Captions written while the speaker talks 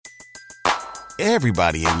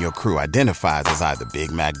Everybody in your crew identifies as either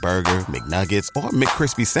Big Mac Burger, McNuggets, or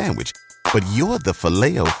McCrispy Sandwich. But you're the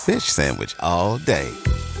Filet-O-Fish Sandwich all day.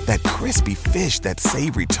 That crispy fish, that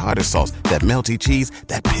savory tartar sauce, that melty cheese,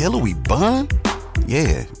 that pillowy bun.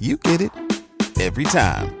 Yeah, you get it. Every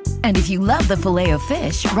time. And if you love the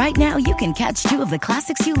Filet-O-Fish, right now you can catch two of the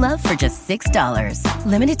classics you love for just $6.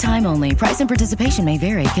 Limited time only. Price and participation may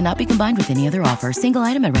vary. Cannot be combined with any other offer. Single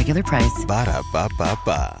item at regular price.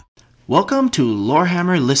 Ba-da-ba-ba-ba. Welcome to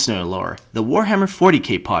Lorehammer Listener Lore, the Warhammer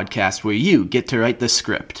 40k podcast where you get to write the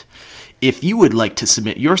script. If you would like to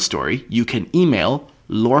submit your story, you can email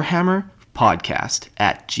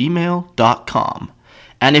lorehammerpodcast@gmail.com.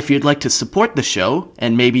 And if you'd like to support the show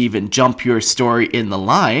and maybe even jump your story in the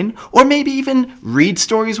line, or maybe even read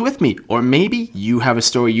stories with me, or maybe you have a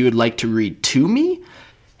story you would like to read to me,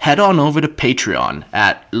 head on over to Patreon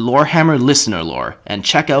at Lorehammer Listener Lore and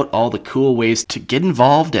check out all the cool ways to get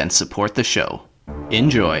involved and support the show.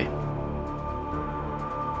 Enjoy.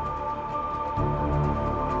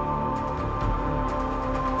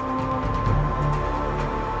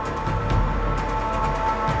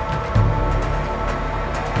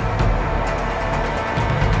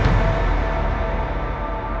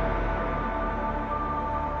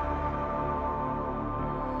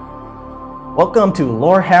 Welcome to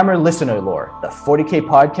Lorehammer Listener Lore, the 40k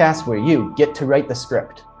podcast where you get to write the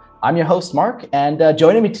script. I'm your host, Mark, and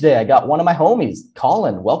joining me today, I got one of my homies,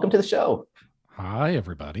 Colin. Welcome to the show. Hi,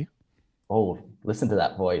 everybody. Oh, listen to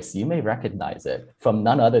that voice. You may recognize it from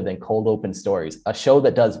none other than Cold Open Stories, a show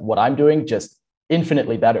that does what I'm doing just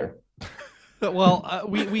infinitely better. Well,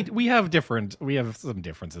 we have some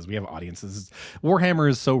differences. We have audiences. Warhammer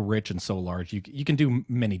is so rich and so large. You can do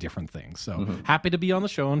many different things. So happy to be on the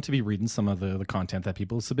show and to be reading some of the content that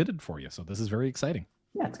people submitted for you. So this is very exciting.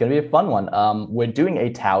 Yeah, it's going to be a fun one. We're doing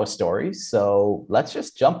a Tau story, so let's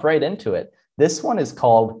just jump right into it. This one is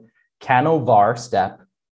called Cano'Var Sept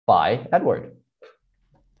by Edward.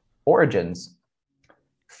 Origins.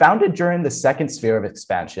 Founded during the second sphere of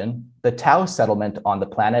expansion, the Tau settlement on the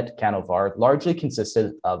planet Cano'Var largely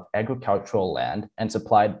consisted of agricultural land and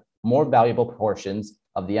supplied more valuable portions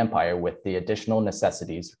of the empire with the additional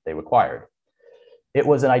necessities they required. It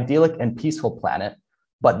was an idyllic and peaceful planet,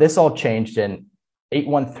 but this all changed in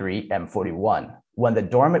 813 M41, when the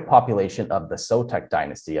dormant population of the Sotek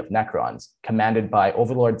dynasty of Necrons, commanded by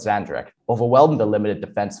Overlord Xandrek, overwhelmed the limited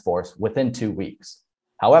defense force within 2 weeks.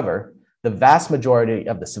 However, the vast majority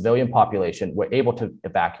of the civilian population were able to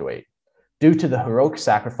evacuate due to the heroic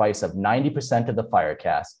sacrifice of 90% of the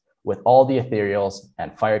Firecast, with all the Ethereals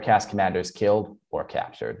and Firecast commanders killed or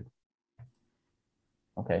captured.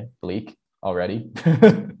 Okay, bleak already.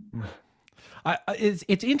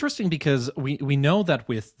 It's interesting because we know that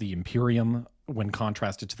with the Imperium, when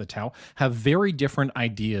contrasted to the Tau, have very different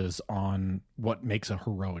ideas on what makes a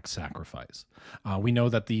heroic sacrifice. We know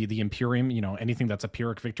that the Imperium, anything that's a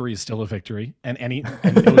Pyrrhic victory is still a victory, and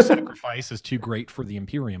no sacrifice is too great for the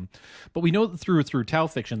Imperium. But we know that through Tau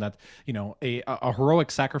fiction that a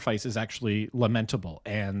heroic sacrifice is actually lamentable,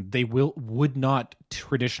 and they would not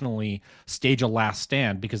traditionally stage a last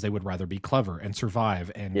stand because they would rather be clever and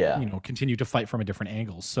survive and continue to fight from a different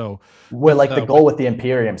angle. So where the goal with the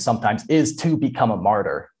Imperium sometimes is to become a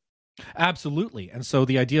martyr. Absolutely. And so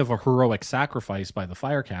the idea of a heroic sacrifice by the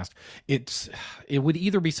Firecast, it would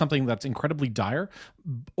either be something that's incredibly dire,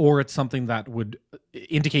 or it's something that would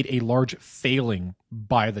indicate a large failing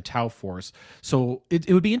by the Tau force. So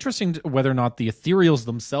it would be interesting whether or not the Ethereals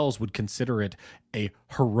themselves would consider it a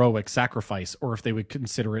heroic sacrifice, or if they would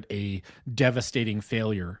consider it a devastating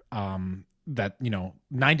failure that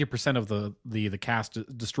 90% of the cast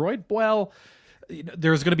destroyed. Well,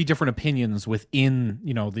 there's going to be different opinions within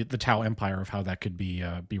the Tau Empire of how that could be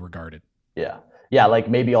regarded. Yeah, like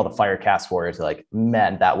maybe all the Firecast warriors are like,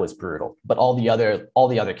 man, that was brutal, but all the other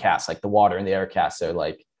casts, like the water and the air casts, are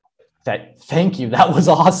like, thank you, that was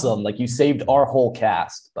awesome, like you saved our whole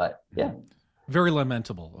cast. But yeah, very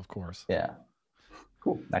lamentable, of course. Yeah,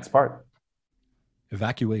 cool. Next part.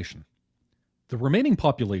 Evacuation. The remaining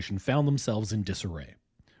population found themselves in disarray.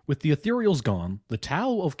 With the Ethereals gone, the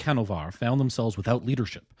Tau of Cano'Var found themselves without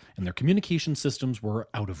leadership, and their communication systems were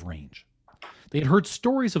out of range. They had heard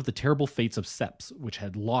stories of the terrible fates of Septs, which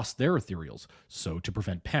had lost their Ethereals, so to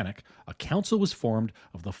prevent panic, a council was formed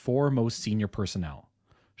of the four most senior personnel: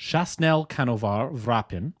 Chasnel Cano'Var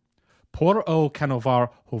Vrapin, Por O Cano'Var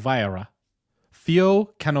Hovaira, Theo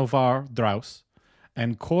Cano'Var Draus,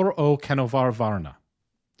 and Cor O Cano'Var Varna.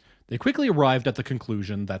 They quickly arrived at the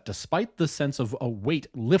conclusion that despite the sense of a weight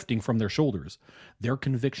lifting from their shoulders, their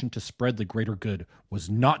conviction to spread the greater good was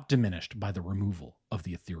not diminished by the removal of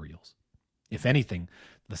the Ethereals. If anything,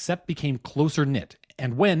 the Sept became closer knit,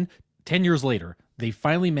 and when, 10 years later, they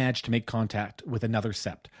finally managed to make contact with another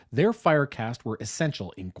Sept, their firecast were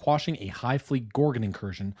essential in quashing a high-fleet Gorgon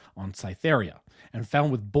incursion on Cytheria, and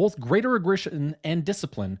found with both greater aggression and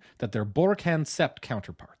discipline that their Borkan Sept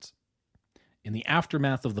counterparts. In the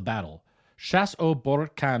aftermath of the battle,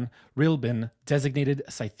 Shas-o-Borkan Rilbin designated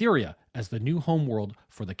Cytheria as the new homeworld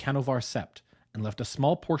for the Cano'Var Sept, and left a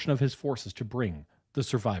small portion of his forces to bring the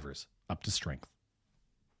survivors up to strength.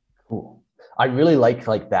 Cool. I really like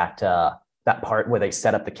that part where they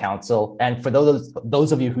set up the council. And for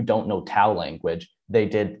those of you who don't know Tau language, they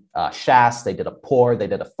did Shas, they did a Por, they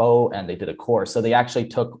did a Fo, and they did a Core. So they actually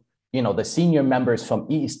took, the senior members from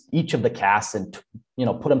each of the casts and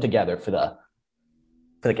put them together for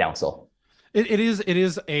the council. It is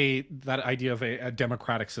that idea of a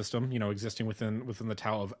democratic system, existing within the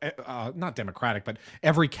Tau of not democratic, but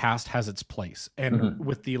every caste has its place. And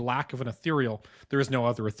with the lack of an ethereal, there is no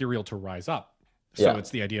other ethereal to rise up. So it's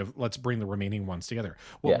the idea of let's bring the remaining ones together.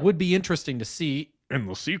 What would be interesting to see in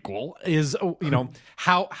the sequel is,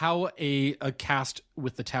 how a caste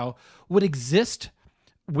with the Tau would exist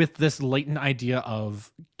with this latent idea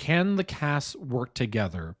of, can the castes work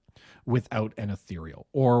together without an ethereal,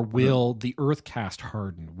 or will the earth cast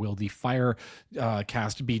harden? Will the fire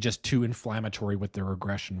cast be just too inflammatory with their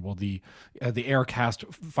aggression? Will the air cast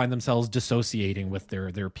find themselves dissociating with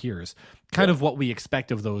their peers? Kind of what we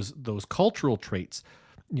expect of those cultural traits.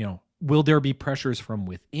 Will there be pressures from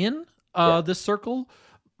within this circle?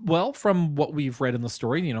 Well, from what we've read in the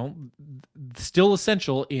story, still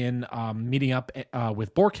essential in meeting up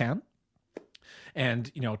with Borkan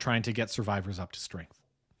and trying to get survivors up to strength.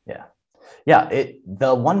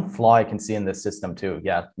 The one flaw I can see in this system too,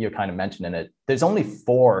 you're kind of mentioning it, there's only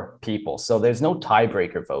 4 people, so there's no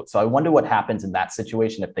tiebreaker vote. So I wonder what happens in that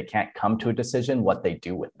situation if they can't come to a decision, what they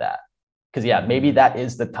do with that. Because maybe that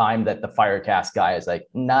is the time that the firecast guy is like,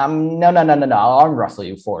 no, I'll arm wrestle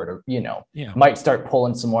you for it, or might start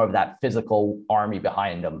pulling some more of that physical army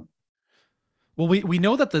behind them. Well, we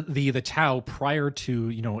know that the Tau, prior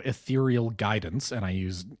to ethereal guidance, and I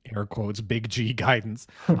use air quotes, big G guidance,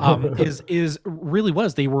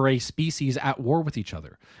 they were a species at war with each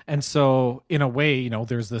other, and so in a way,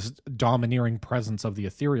 there's this domineering presence of the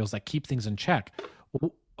ethereals that keep things in check.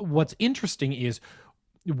 What's interesting is,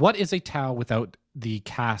 what is a Tau without the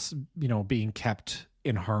casts, being kept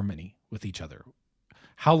in harmony with each other?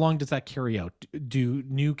 How long does that carry out? Do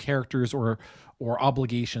new characters or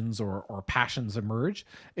obligations or passions emerge?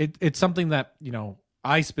 It's something that,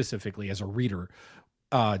 I specifically as a reader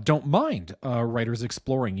don't mind writers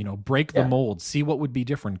exploring, break the mold, see what would be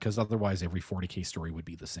different, because otherwise every 40K story would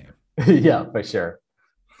be the same. Yeah, for sure.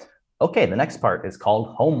 Okay, the next part is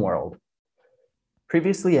called Homeworld.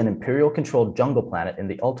 Previously an Imperial-controlled jungle planet in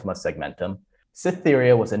the Ultima segmentum,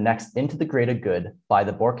 Cytheria was annexed into the greater good by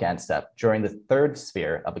the Borkan Sept during the 3rd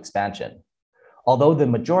sphere of expansion. Although the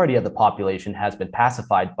majority of the population has been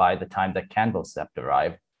pacified by the time that Canvo Sept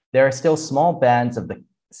arrived, there are still small bands of the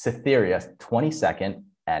Cytheria 22nd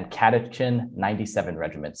and Catechin 97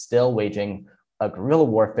 regiments still waging a guerrilla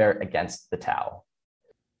warfare against the Tau.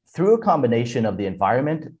 Through a combination of the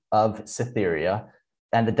environment of Cytheria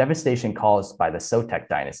and the devastation caused by the Sotek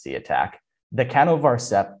dynasty attack, the Cano'Var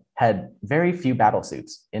Sept had very few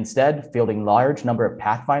battlesuits, instead fielding large number of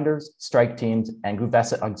Pathfinders, strike teams, and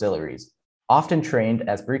Guvesa auxiliaries, often trained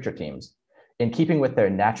as breacher teams, in keeping with their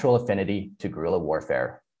natural affinity to guerrilla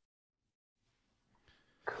warfare.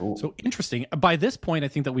 Cool. So interesting. By this point, I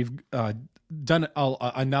think that we've done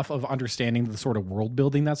enough of understanding the sort of world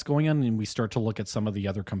building that's going on, and we start to look at some of the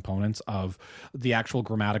other components of the actual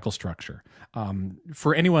grammatical structure.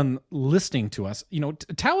 For anyone listening to us,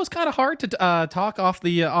 Tau is kind of hard to talk off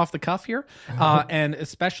the cuff here, and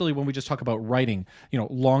especially when we just talk about writing.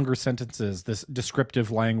 Longer sentences, this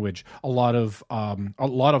descriptive language, a lot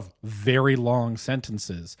of very long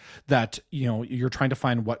sentences that you're trying to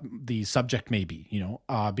find what the subject may be.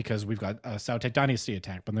 Because we've got a Sotek dynasty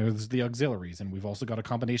attack, but there's the auxiliaries, and we've also got a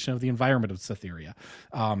combination of the environment of Cytheria.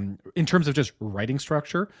 In terms of just writing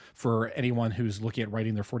structure, for anyone who's looking at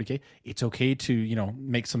writing their 40K, it's okay to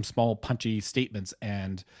make some small punchy statements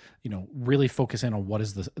and really focus in on what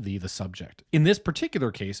is the subject. In this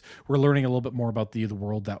particular case, we're learning a little bit more about the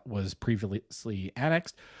world that was previously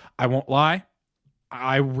annexed. I won't lie,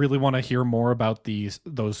 I really want to hear more about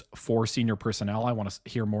those 4 senior personnel. I want to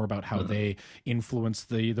hear more about how they influence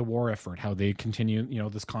the war effort, how they continue,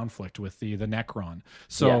 this conflict with the Necron.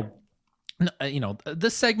 So,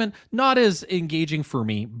 this segment not as engaging for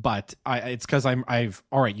me, but it's because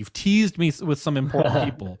all right. You've teased me with some important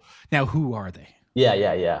people. Now, who are they?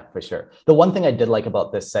 Yeah, for sure. The one thing I did like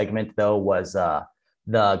about this segment though was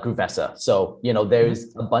the Gruvessa. So,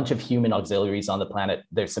 there's a bunch of human auxiliaries on the planet.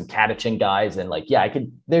 There's some Catachin guys, and like, yeah,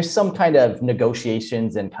 there's some kind of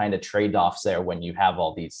negotiations and kind of trade-offs there when you have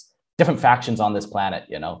all these different factions on this planet.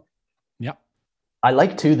 Yep. I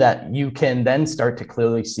like too that you can then start to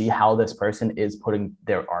clearly see how this person is putting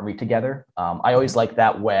their army together. I always like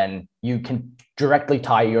that when you can directly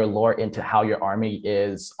tie your lore into how your army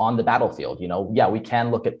is on the battlefield. Yeah, we can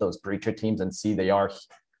look at those breacher teams and see they are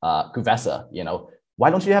Kuvesa. Why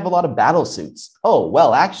don't you have a lot of battle suits? Oh,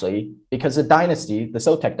 well, actually, because the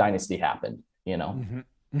Sotek dynasty happened.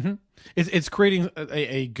 It's creating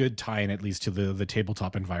a good tie-in, at least to the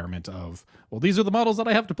tabletop environment of, well, these are the models that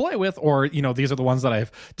I have to play with, or these are the ones that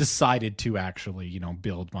I've decided to actually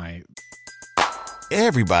build my.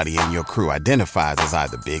 Everybody in your crew identifies as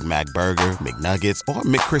either Big Mac Burger, McNuggets, or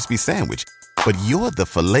McCrispy Sandwich, but you're the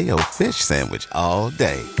Filet-O-Fish Sandwich all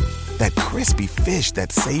day. That crispy fish,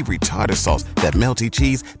 that savory tartar sauce, that melty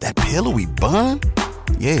cheese, that pillowy bun.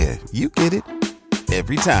 Yeah, you get it.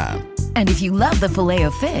 Every time. And if you love the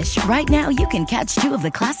Filet-O-Fish, right now you can catch two of the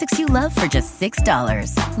classics you love for just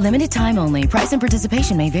 $6. Limited time only. Price and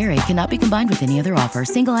participation may vary. Cannot be combined with any other offer.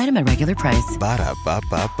 Single item at regular price.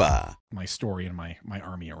 Ba-da-ba-ba-ba. My story and my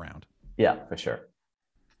army around. Yeah, for sure.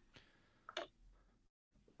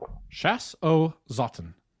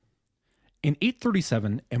 Shas-O-Zotten. In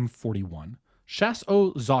 837 M41,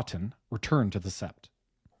 Shas-O-Zotten returned to the Sept.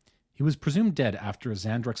 He was presumed dead after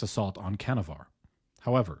Xandrek's assault on Cano'Var.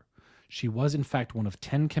 However, she was in fact one of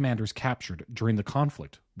 10 commanders captured during the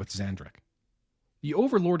conflict with Xandrek. The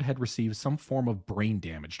Overlord had received some form of brain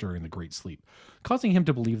damage during the Great Sleep, causing him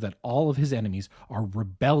to believe that all of his enemies are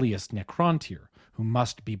rebellious Necrontyr who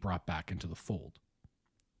must be brought back into the fold.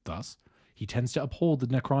 Thus, he tends to uphold the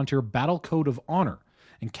Necrontyr battle code of honor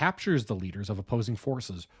and captures the leaders of opposing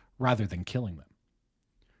forces rather than killing them.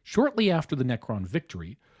 Shortly after the Necron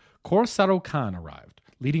victory, Khosrow Khan arrived,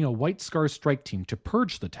 leading a White Scar strike team to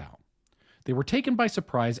purge the town. They were taken by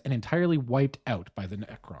surprise and entirely wiped out by the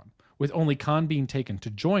Necron, with only Khan being taken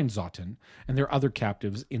to join Zotten and their other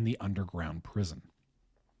captives in the underground prison.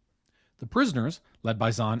 The prisoners, led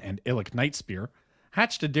by Zahn and Illic Nightspear,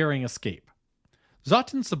 hatched a daring escape.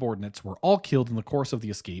 Zotten's subordinates were all killed in the course of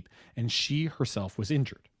the escape, and she herself was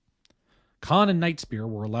injured. Khan and Nightspear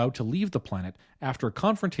were allowed to leave the planet after a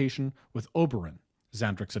confrontation with Oberyn,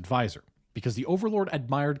 Xandrek's advisor, because the Overlord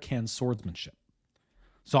admired Khan's swordsmanship.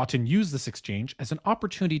 Zotten used this exchange as an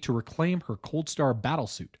opportunity to reclaim her Cold Star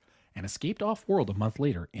battlesuit and escaped off-world a month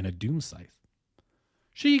later in a doom scythe.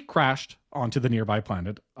 She crashed onto the nearby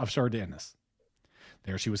planet of Shardanis.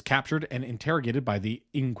 There she was captured and interrogated by the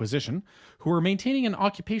Inquisition, who were maintaining an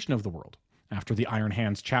occupation of the world after the Iron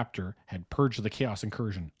Hands chapter had purged the Chaos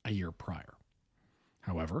Incursion a year prior.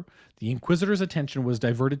 However, the Inquisitor's attention was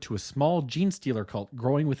diverted to a small gene-stealer cult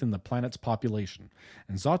growing within the planet's population,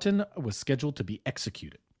 and Zotten was scheduled to be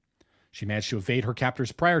executed. She managed to evade her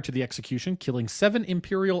captors prior to the execution, killing 7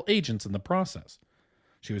 Imperial agents in the process.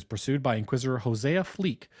 She was pursued by Inquisitor Hosea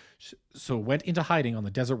Fleek, so went into hiding on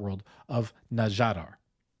the desert world of Najadar.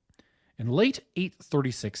 In late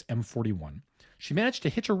 836 M41, she managed to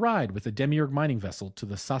hitch a ride with a demiurge mining vessel to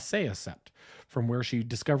the Cano'Var Sept, from where she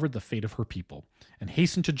discovered the fate of her people, and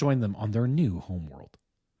hastened to join them on their new homeworld.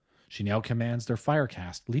 She now commands their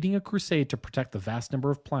Firecast, leading a crusade to protect the vast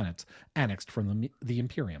number of planets annexed from the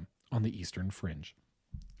Imperium on the eastern fringe.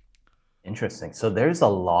 Interesting. So there's a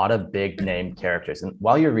lot of big name characters. And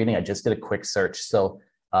while you're reading, I just did a quick search. So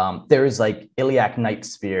there's like Iliac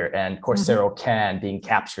Nightspear and Khosrow Khan being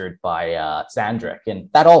captured by Xandrek. And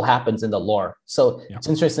that all happens in the lore. So It's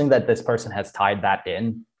interesting that this person has tied that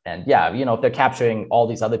in. And yeah, if they're capturing all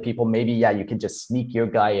these other people, maybe, you can just sneak your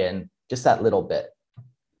guy in just that little bit.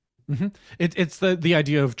 Mm-hmm. It's the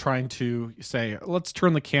idea of trying to say, let's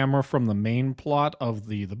turn the camera from the main plot of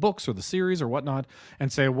the books or the series or whatnot and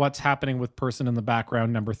say what's happening with person in the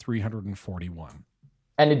background, number 341.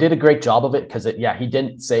 And it did a great job of it because he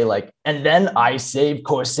didn't say like, and then I saved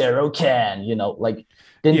Khosrow Khan,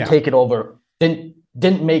 didn't take it over,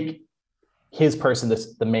 didn't make his person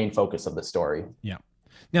the main focus of the story. Yeah.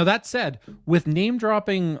 Now, that said, with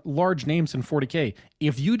name-dropping large names in 40K,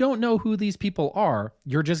 if you don't know who these people are,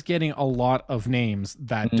 you're just getting a lot of names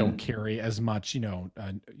that don't carry as much,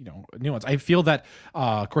 nuance. I feel that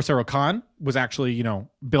Khosrow Khan was actually,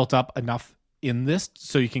 built up enough in this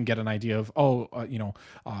so you can get an idea of,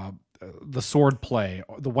 the sword play,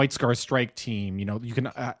 the White Scar strike team, you can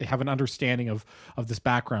have an understanding of this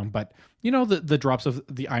background. But, the drops of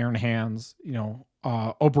the Iron Hands,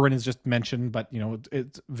 Oberyn is just mentioned, but,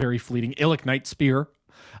 it's very fleeting. Illic Nightspear.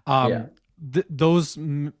 those,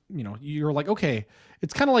 you're like, okay,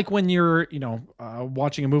 it's kind of like when you're,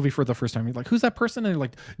 watching a movie for the first time. You're like, who's that person? And you're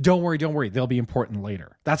like, don't worry, they'll be important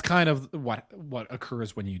later. That's kind of what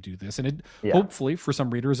occurs when you do this, and it hopefully for some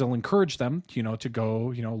readers it'll encourage them, to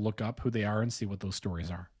go, look up who they are and see what those stories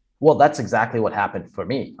are. Well, that's exactly what happened for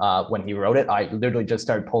me. When he wrote it, I literally just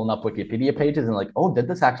started pulling up Wikipedia pages and like, oh, did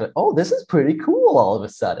this actually? Oh, this is pretty cool all of a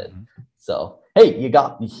sudden. Mm-hmm. So, hey, he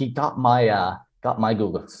got my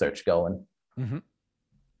Google search going. Mm-hmm.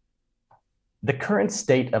 The current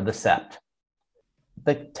state of the Sept.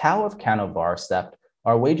 The Tau of Cano'Var Sept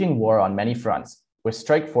are waging war on many fronts, with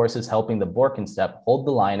strike forces helping the Borken Steppe hold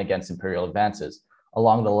the line against Imperial advances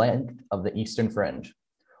along the length of the eastern fringe,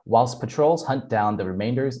 whilst patrols hunt down the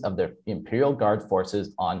remainders of the Imperial Guard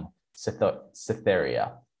forces on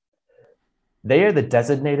Cytheria. They are the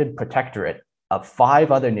designated protectorate of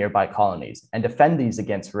 5 other nearby colonies and defend these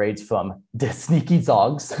against raids from the sneaky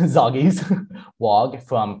Zoggies, Wog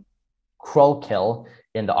from Krulkill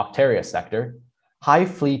in the Octaria sector, High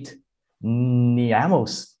Fleet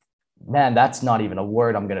Niamos. Man, that's not even a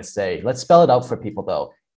word I'm going to say. Let's spell it out for people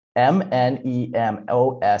though. Mnemossyne,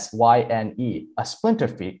 a splinter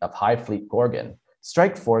fleet of High Fleet Gorgon,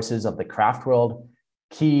 strike forces of the craft world,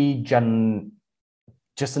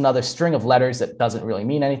 just another string of letters that doesn't really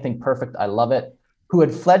mean anything. Perfect, I love it. Who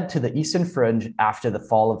had fled to the eastern fringe after the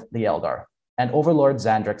fall of the Eldar, and Overlord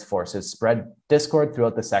Xandric's forces spread discord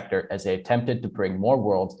throughout the sector as they attempted to bring more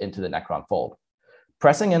worlds into the Necron fold.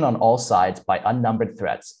 Pressing in on all sides by unnumbered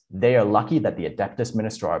threats, they are lucky that the Adeptus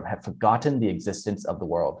Ministrorum have forgotten the existence of the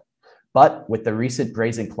world. But with the recent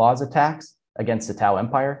Brazen Claws attacks against the Tau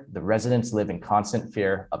Empire, the residents live in constant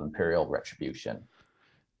fear of Imperial retribution.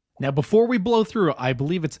 Now, before we blow through, I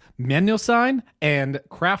believe it's Mnemossyne and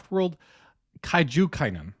Craftworld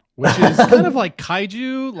Kaijukainen, which is kind of like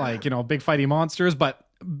kaiju, like, big fighting monsters, but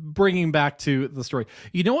bringing back to the story.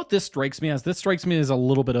 You know what this strikes me as? This strikes me as a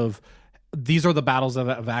little bit of, these are the battles that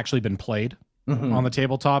have actually been played on the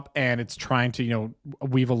tabletop, and it's trying to,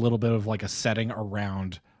 weave a little bit of like a setting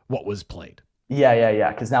around what was played.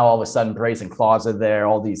 Yeah. Because now all of a sudden Brazen Claws are there,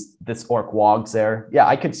 this Orc Wog's there. Yeah,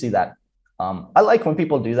 I could see that. I like when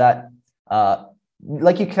people do that.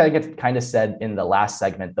 Like you kind of said in the last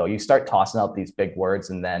segment, though, you start tossing out these big words,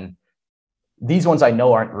 and then these ones I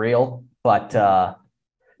know aren't real, but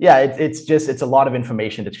it's a lot of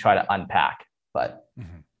information to try to unpack. But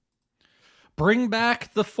bring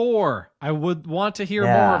back the 4. I would want to hear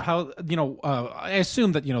more of how, I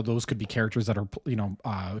assume that, those could be characters that are,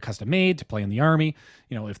 custom made to play in the army,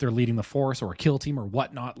 if they're leading the force or a kill team or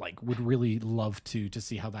whatnot, like would really love to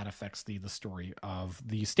see how that affects the story of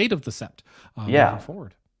the state of the Sept moving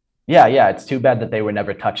forward. Yeah. It's too bad that they were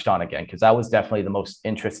never touched on again, because that was definitely the most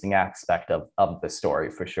interesting aspect of the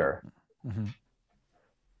story for sure. Mm-hmm.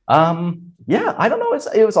 I don't know.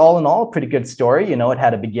 It was all in all a pretty good story. It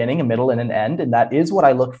had a beginning, a middle, and an end, and that is what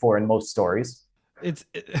I look for in most stories. It's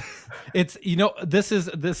this is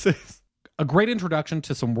a great introduction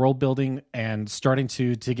to some world building and starting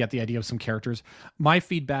to get the idea of some characters. My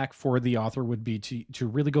feedback for the author would be to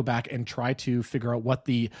really go back and try to figure out what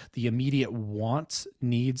the immediate wants,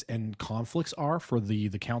 needs, and conflicts are for the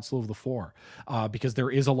Council of the Four, because there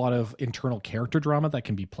is a lot of internal character drama that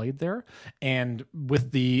can be played there. And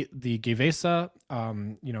with the Gevesa,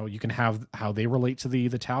 you can have how they relate to the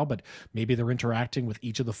Tau, but maybe they're interacting with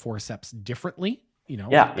each of the 4 Septs differently.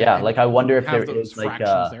 Like I wonder if there is like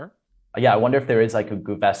there. I wonder if there is like a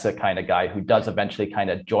Guvesa kind of guy who does eventually kind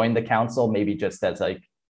of join the council, maybe just as like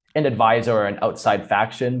an advisor or an outside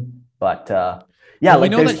faction. But we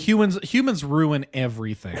know that humans ruin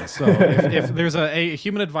everything. So if there's a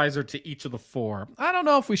human advisor to each of the 4, I don't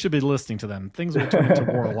know if we should be listening to them. Things will turn into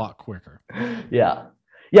war a lot quicker. Yeah.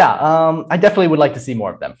 I definitely would like to see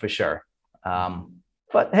more of them for sure.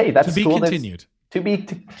 But hey, that's to be cool. Continued. To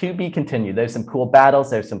be continued. There's some cool battles.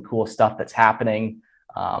 There's some cool stuff that's happening.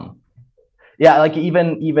 Like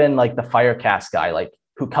even like the Firecast guy, like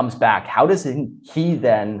who comes back, how does he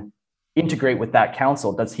then integrate with that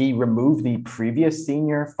council? Does he remove the previous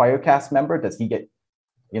senior Firecast member? Does he get,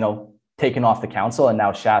 taken off the council, and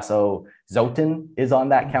now Shaso Zotin is on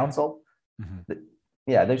that council? Mm-hmm.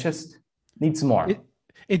 Yeah, they just need some more.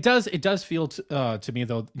 It does feel to me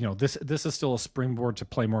though, this is still a springboard to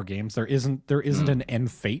play more games. There isn't an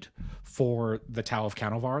end fate for the Tau of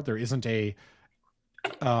Cano'Var. There isn't a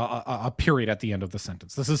period at the end of the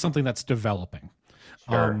sentence. This is something that's developing.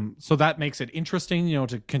 Sure. So that makes it interesting,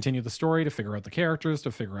 to continue the story, to figure out the characters,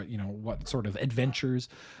 to figure out, what sort of adventures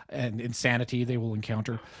and insanity they will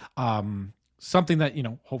encounter. Something that,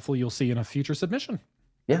 hopefully you'll see in a future submission.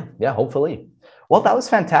 Yeah, hopefully. Well, that was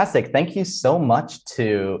fantastic. Thank you so much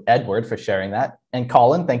to Edward for sharing that. And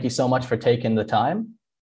Colin, thank you so much for taking the time.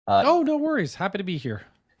 Oh, no worries. Happy to be here.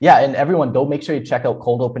 Yeah, and everyone, go make sure you check out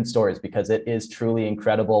Cold Open Stories because it is truly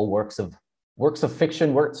incredible works of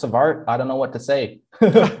fiction, works of art. I don't know what to say.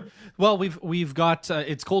 Well, we've got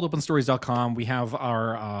it's coldopenstories.com. We have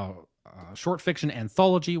our short fiction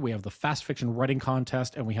anthology. We have the fast fiction writing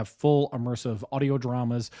contest, and we have full immersive audio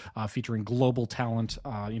dramas featuring global talent.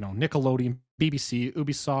 Nickelodeon, BBC,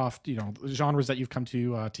 Ubisoft. Genres that you've come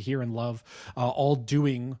to hear and love, all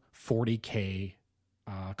doing 40K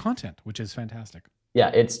content, which is fantastic. Yeah,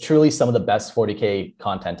 it's truly some of the best 40K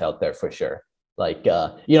content out there for sure. Like,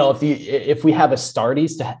 if we have a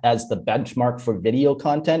Starties as the benchmark for video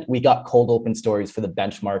content, we got Cold Open Stories for the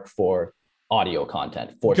benchmark for audio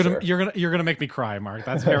content for sure. You're gonna make me cry, Mark.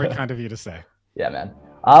 That's very kind of you to say. Yeah, man.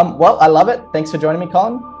 Well, I love it. Thanks for joining me,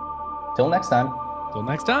 Colin. Till next time. Till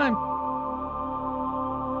next time.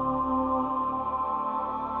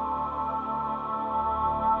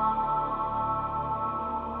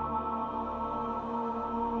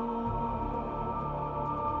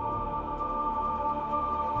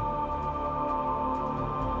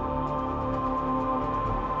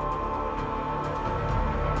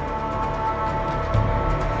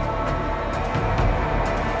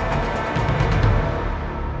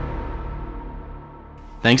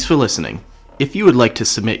 Thanks for listening. If you would like to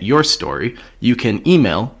submit your story, you can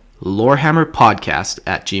email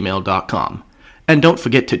lorehammerpodcast@gmail.com. And don't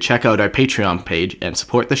forget to check out our Patreon page and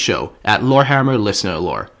support the show at Lorehammer Listener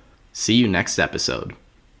Lore. See you next episode.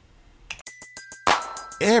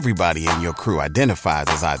 Everybody in your crew identifies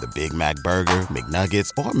as either Big Mac Burger,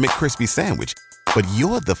 McNuggets, or McCrispy Sandwich. But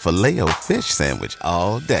you're the Filet-O-Fish Sandwich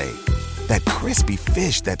all day. That crispy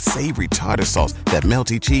fish, that savory tartar sauce, that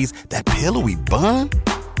melty cheese, that pillowy bun.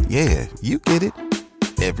 Yeah, you get it.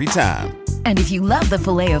 Every time. And if you love the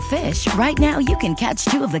Filet-O-Fish, right now you can catch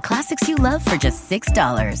two of the classics you love for just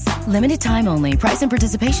 $6. Limited time only. Price and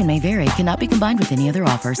participation may vary. Cannot be combined with any other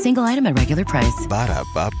offer. Single item at regular price.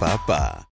 Ba-da-ba-ba-ba.